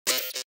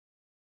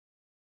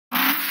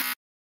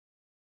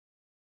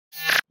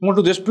Move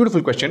to this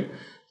beautiful question.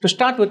 To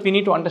start with, we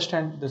need to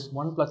understand this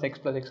 1 plus x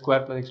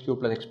square plus x cube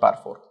plus x power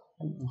 4.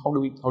 And how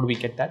do we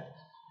get that?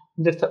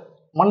 There's a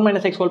 1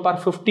 minus x whole power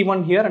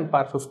 51 here and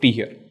power 50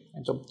 here.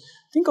 And so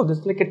think of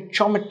this like a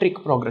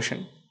geometric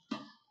progression.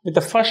 With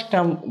the first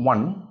term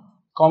 1,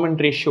 common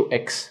ratio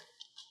x.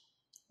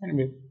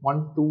 Anyway,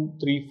 1, 2,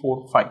 3,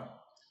 4, 5.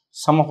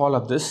 Sum of all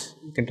of this,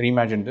 you can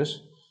reimagine this.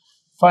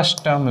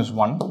 First term is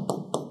 1,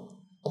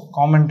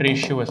 common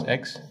ratio is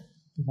x.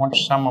 We want to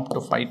sum up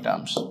to 5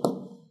 terms.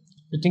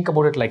 You think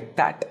about it like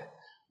that.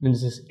 Then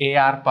this is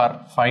AR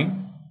power 5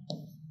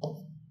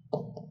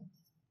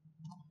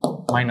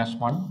 minus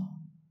 1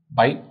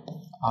 by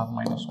R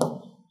minus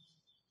 1.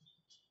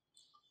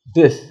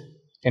 This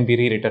can be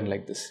rewritten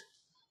like this,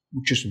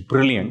 which is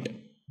brilliant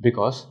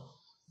because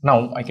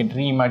now I can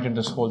reimagine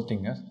this whole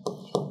thing as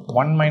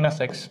 1 minus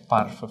x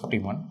power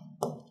 51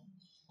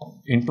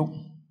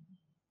 into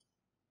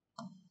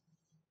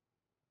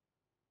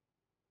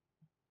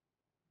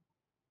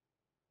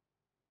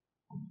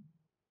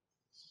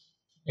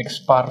x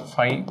power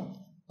 5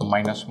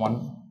 minus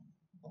 1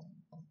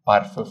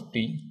 power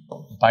 50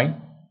 by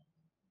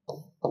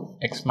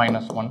x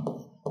minus 1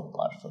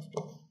 power 50.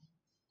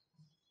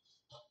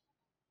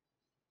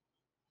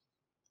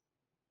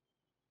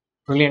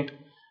 Brilliant.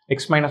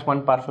 X minus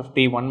 1 power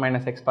 50, 1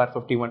 minus x power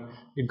 51,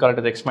 we got it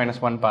as x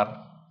minus 1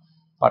 power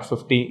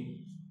 50,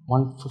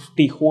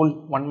 150 whole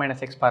 1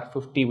 minus x power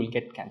 50 will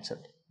get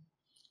cancelled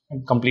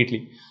and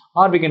completely.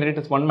 Or we can write it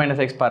as 1 minus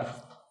x power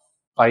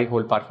 5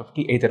 whole power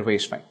 50, either way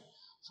is fine.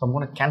 So I'm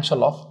going to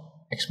cancel off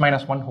x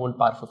minus 1 whole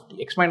power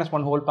 50. X minus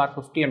 1 whole power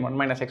 50 and 1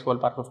 minus x whole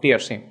power 50 are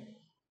same.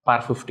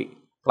 Power 50,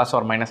 plus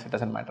or minus, it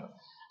doesn't matter.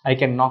 I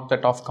can knock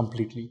that off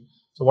completely.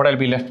 So what I'll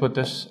be left with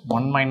is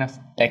 1 minus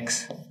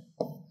x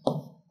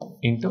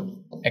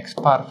into x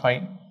power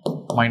 5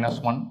 minus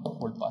 1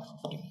 whole power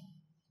 50.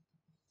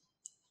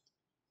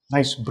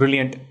 Nice,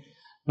 brilliant.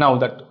 Now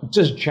that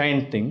this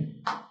giant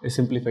thing is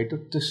simplified to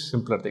this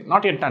simpler thing.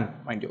 Not yet done,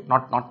 mind you,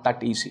 not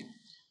that easy.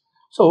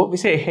 So we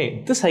say,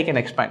 hey, this I can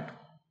expand.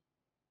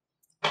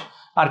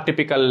 Our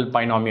typical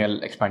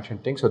binomial expansion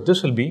thing. So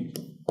this will be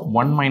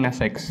 1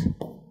 minus x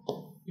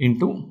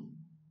into,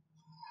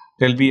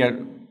 there will be a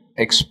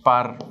x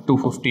power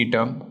 250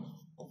 term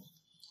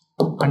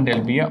and there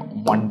will be a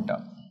 1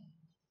 term.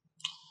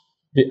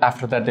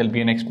 After that there will be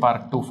an x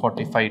power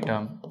 245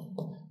 term,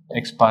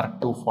 x power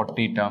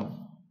 240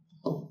 term.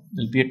 There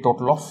will be a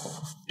total of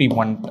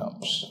 51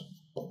 terms.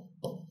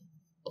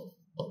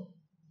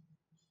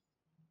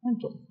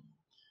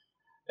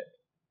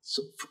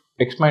 So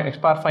x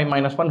power 5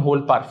 minus 1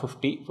 whole power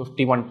 50,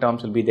 51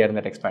 terms will be there in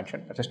that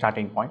expansion. That's a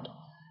starting point.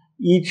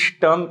 Each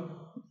term,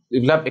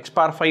 we will have x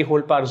power 5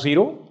 whole power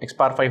 0, x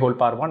power 5 whole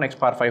power 1, x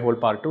power 5 whole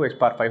power 2, x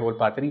power 5 whole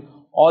power 3,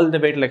 all the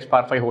way till x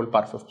power 5 whole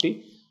power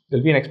 50. There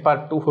will be an x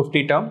power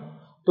 250 term,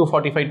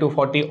 245,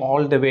 240,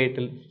 all the way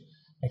till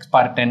x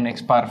power 10,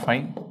 x power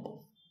 5,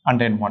 and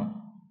then 1.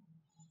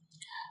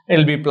 It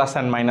will be plus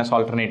and minus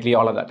alternately,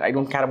 all of that. I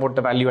don't care about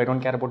the value, I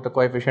don't care about the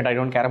coefficient, I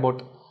don't care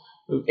about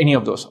any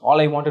of those. All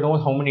I want to know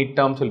is how many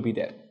terms will be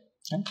there.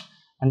 Okay?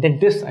 And then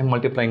this I'm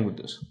multiplying with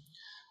this.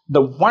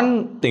 The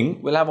one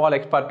thing will have all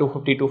x power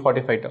 250,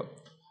 245 terms.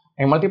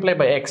 I multiply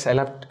by x, I'll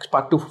have x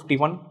power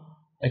 251,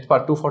 x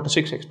power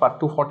 246, x power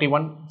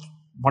 241,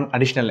 one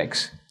additional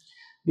x.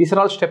 These are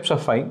all steps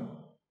of 5.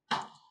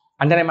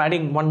 And then I'm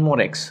adding one more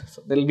x.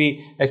 So there will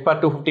be x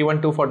power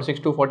 251, 246,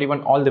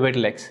 241, all the way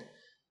till x.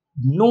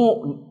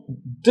 No,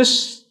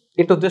 this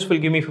into this will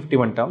give me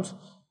 51 terms.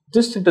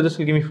 This into this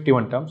will give me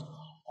 51 terms.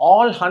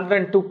 All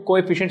 102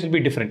 coefficients will be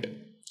different.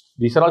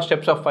 These are all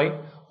steps of 5.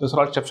 These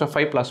are all steps of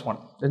 5 plus 1.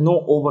 There is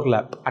no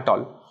overlap at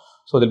all.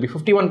 So there will be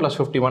 51 plus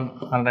 51,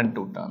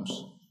 102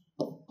 terms.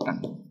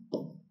 Done.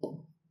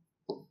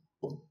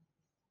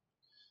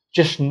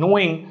 Just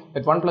knowing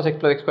that 1 plus x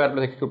square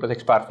plus x cube plus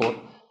x power 4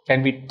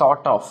 can be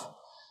thought of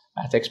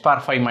as x power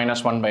 5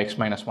 minus 1 by x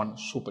minus 1,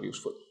 super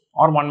useful.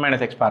 Or 1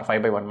 minus x power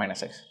 5 by 1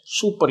 minus x,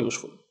 super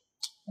useful.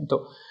 And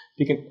so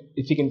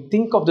if you can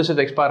think of this as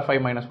x power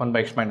 5 minus 1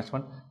 by x minus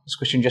 1, this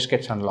question just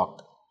gets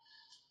unlocked.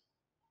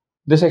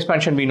 This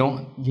expansion we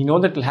know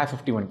that it will have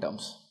 51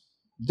 terms.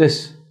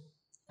 This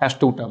has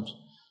 2 terms.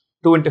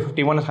 2 into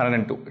 51 is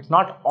 102. It's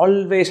not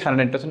always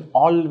 100, it doesn't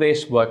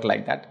always work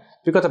like that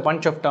because a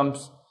bunch of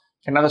terms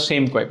can have the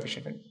same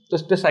coefficient.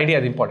 This idea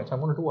is important. So I'm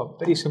going to do a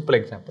very simple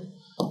example.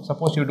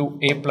 Suppose you do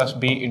a plus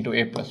b into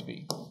a plus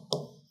b.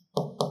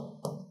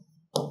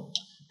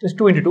 This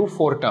 2 into 2,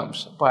 4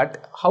 terms.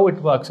 But how it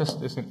works is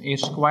this is a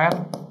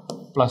square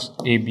plus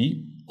ab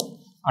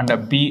and a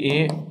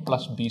ba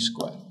plus b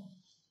square.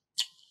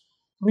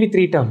 Only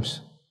 3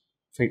 terms.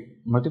 So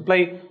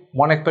multiply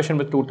one expression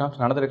with 2 terms,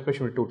 another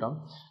expression with 2 terms.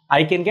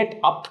 I can get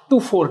up to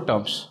 4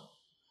 terms.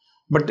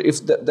 But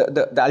if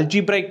the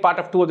algebraic part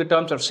of 2 of the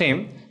terms are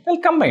same, they'll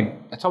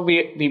combine. That's how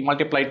we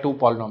multiply 2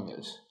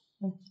 polynomials.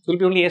 So it will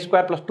be only a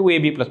square plus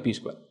 2ab plus b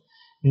square.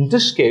 In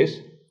this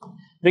case,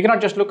 we cannot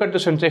just look at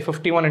this and say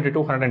 51 into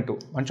 202.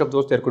 Bunch of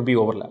those there could be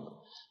overlap.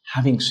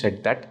 Having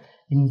said that,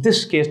 in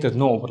this case there's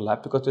no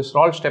overlap because these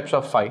are all steps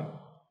of 5.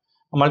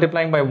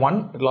 Multiplying by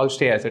 1, it will all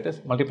stay as it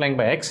is. Multiplying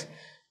by x,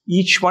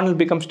 each one will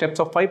become steps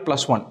of 5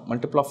 plus 1.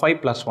 Multiply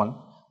 5 plus 1.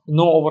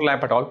 No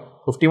overlap at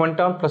all. 51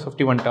 terms plus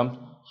 51 terms,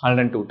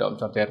 102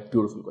 terms are there.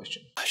 Beautiful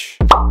question.